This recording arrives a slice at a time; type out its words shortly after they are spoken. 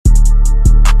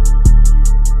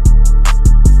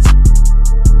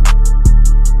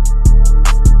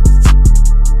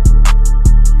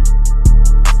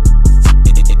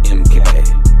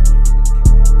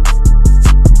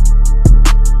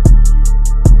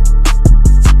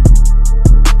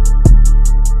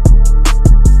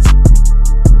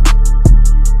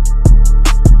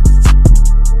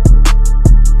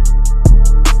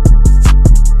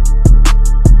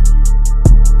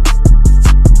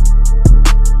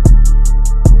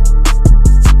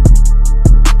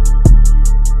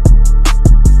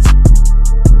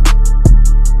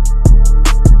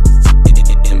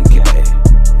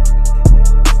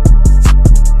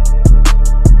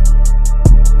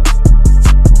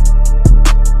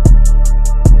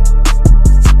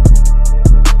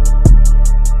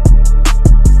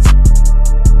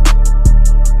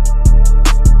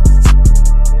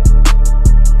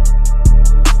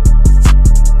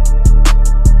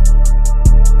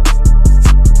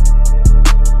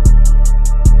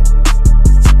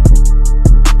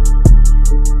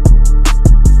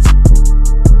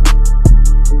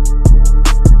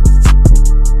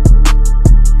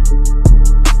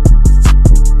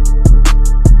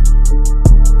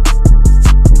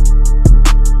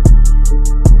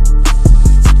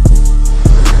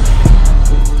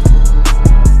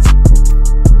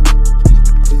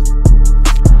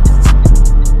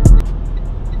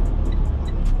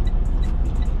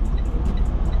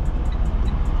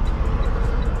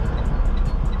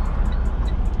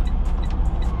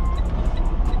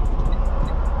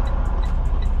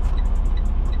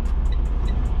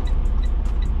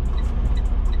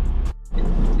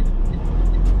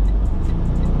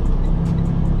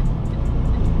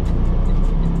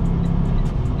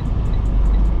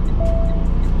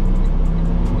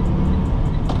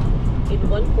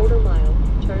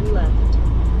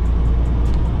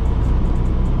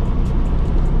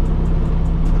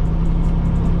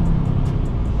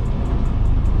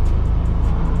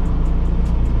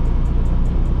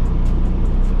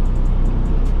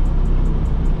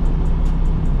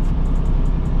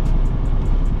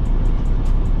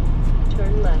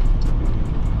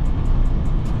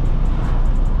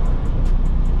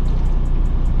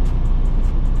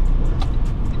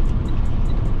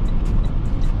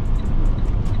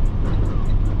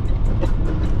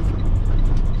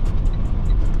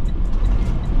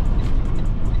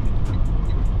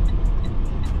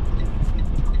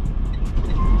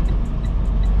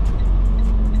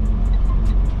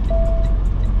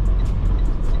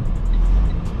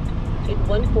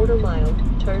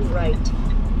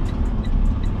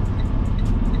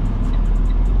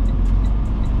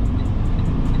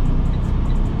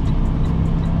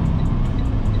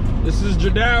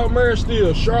Jadal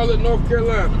Still, Charlotte, North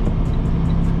Carolina.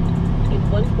 In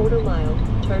 1/4 mile,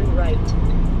 turn right.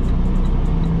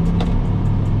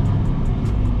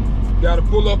 Gotta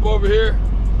pull up over here,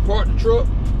 park the truck,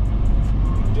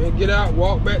 then get out,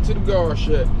 walk back to the guard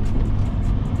shack.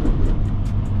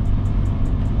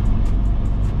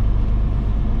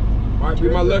 Might be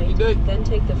my lucky day. Then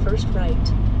take the first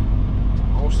right.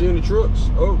 I don't see any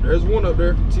trucks. Oh, there's one up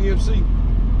there, TMC.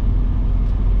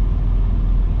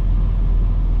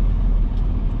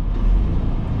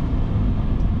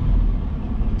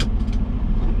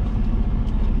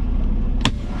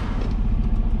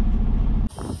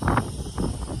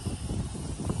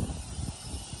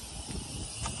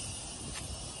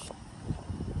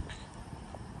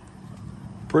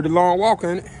 Pretty long walk,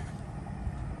 ain't it?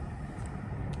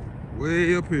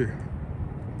 Way up here.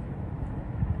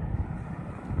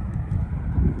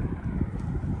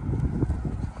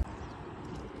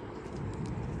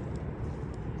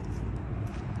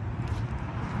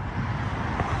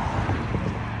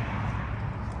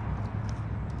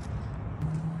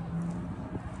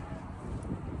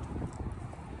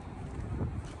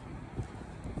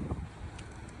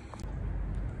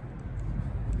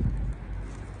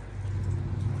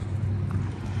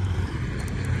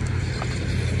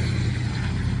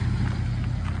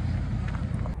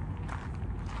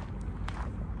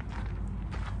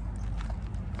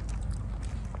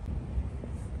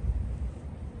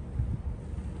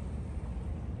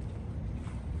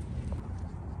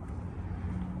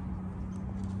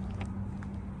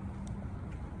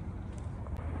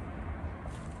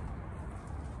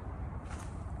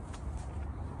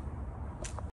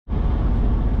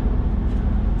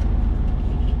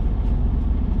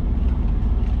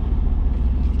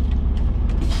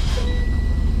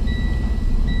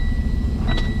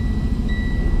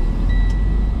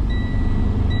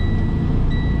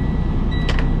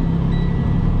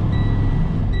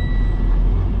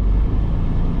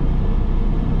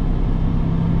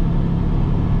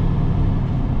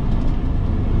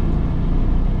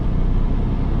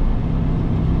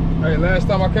 Hey, last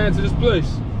time I came to this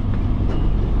place,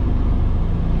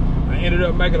 I ended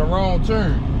up making a wrong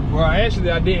turn. Well, actually,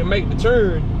 I didn't make the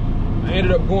turn. I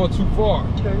ended up going too far.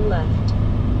 Turn left.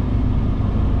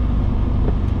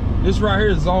 This right here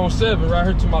is zone 7, right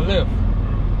here to my left.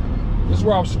 This is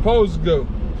where I'm supposed to go.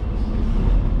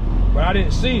 But I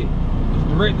didn't see it. It's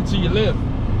directed to your left.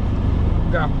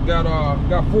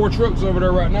 Got 4 trucks over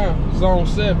there right now. Zone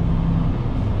 7.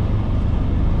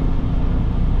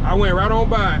 I went right on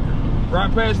by it,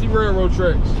 right past the railroad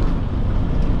tracks.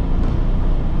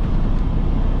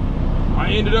 I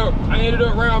ended up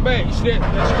round back. You see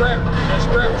that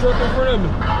scrap truck in front of me?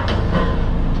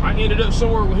 I ended up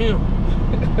somewhere with him.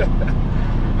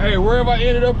 Hey, wherever I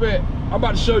ended up at, I'm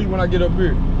about to show you when I get up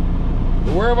here.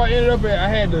 But wherever I ended up at, I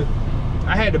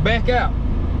had to back out.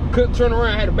 Couldn't turn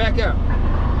around. I had to back out.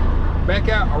 Back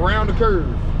out around the curve.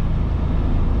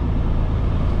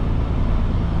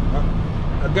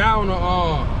 A guy on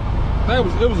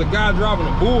it was a guy driving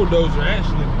a bulldozer.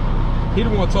 Actually, he the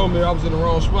one told me I was in the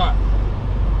wrong spot.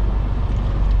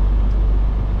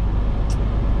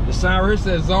 The sign right here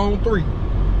says zone 3.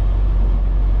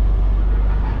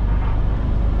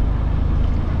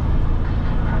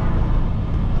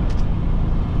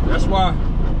 That's why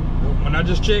when I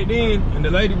just checked in and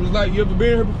the lady was like, "You ever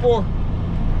been here before?"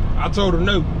 I told her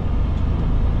no.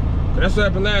 That's what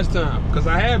happened last time. Because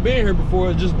I have been here before,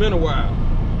 it's just been a while.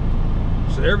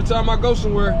 So every time I go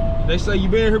somewhere, they say, "You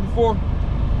been here before?"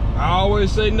 I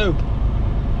always say no.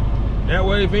 That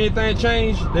way, if anything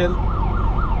changed, then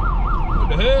what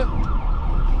the hell?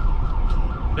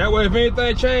 That way, if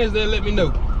anything changed, they'll let me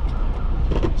know.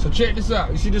 So check this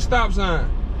out. You see this stop sign?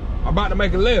 I'm about to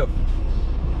make a left.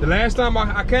 The last time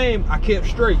I came, I kept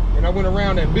straight and I went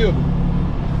around that building.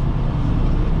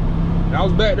 I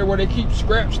was back there where they keep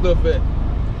scrap stuff at.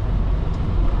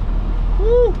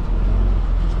 Woo!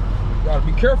 Gotta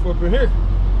be careful up in here.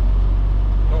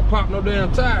 Don't pop no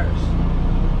damn tires.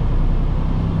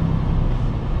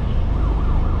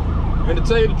 And to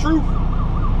tell you the truth,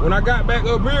 when I got back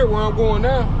up here where I'm going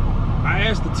now, I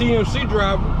asked the TMC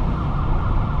driver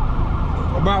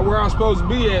about where I'm supposed to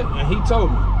be at, and he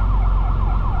told me.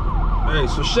 Hey,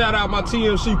 so shout out my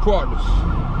TMC partners.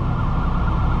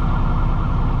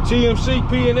 TMC,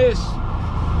 P&S,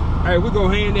 hey, we go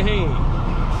hand in hand.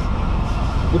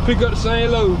 We pick up the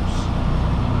same loads.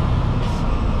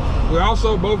 We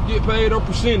also both get paid on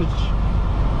percentage.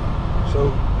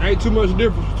 So, ain't too much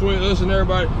difference between us and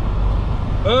everybody.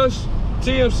 Us,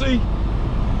 TMC,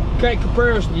 can't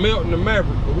compare us to Melton and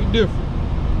Maverick, but we different.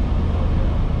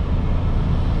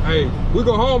 Hey, we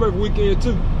go home every weekend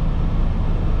too.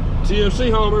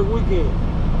 TMC home every weekend.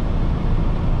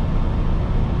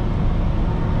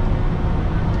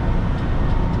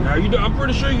 Now I'm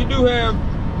pretty sure you do have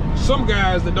some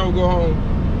guys that don't go home,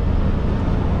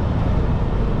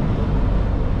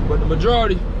 but the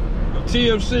majority of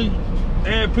TMC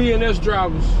and P&S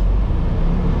drivers,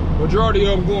 majority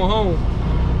of them going home.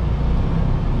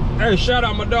 Hey, shout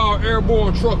out my dog,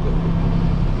 Airborne Trucker,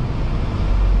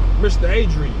 Mr.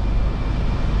 Adrian.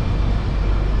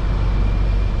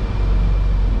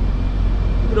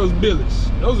 Look at those billets.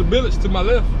 Those are billets to my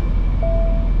left.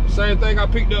 Same thing I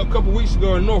picked up a couple weeks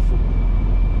ago in Norfolk.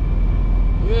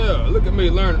 Yeah, look at me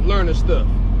learning stuff.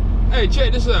 Hey,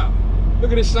 check this out.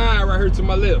 Look at this sign right here to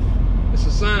my left. It's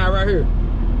a sign right here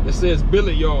that says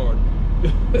billet yard.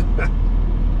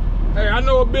 Hey, I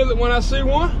know a billet when I see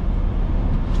one.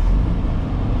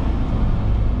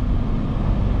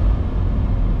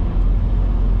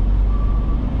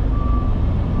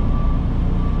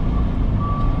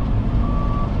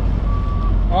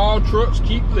 All trucks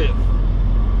keep left.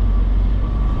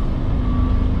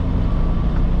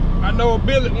 I know a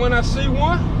billet when I see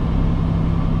one.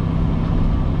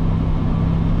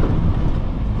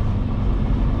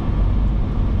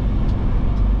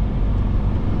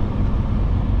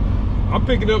 I'm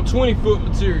picking up 20-foot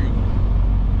material.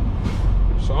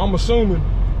 So I'm assuming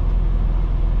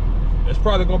it's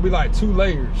probably gonna be like 2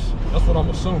 layers. That's what I'm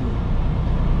assuming.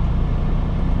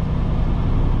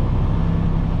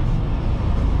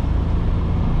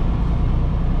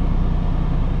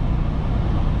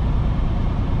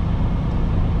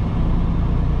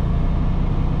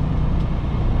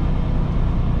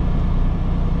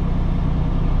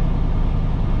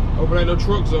 Hope there ain't no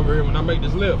trucks over here when I make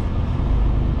this left.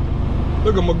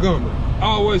 Look at Montgomery,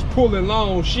 always pulling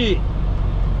long shit.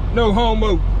 No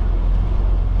homo.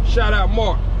 Shout out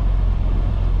Mark.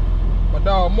 My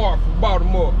dog Mark from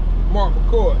Baltimore. Mark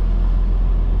McCoy.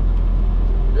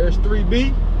 There's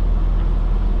 3B.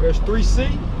 There's 3C.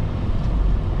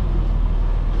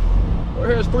 Well,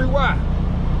 here's 3Y.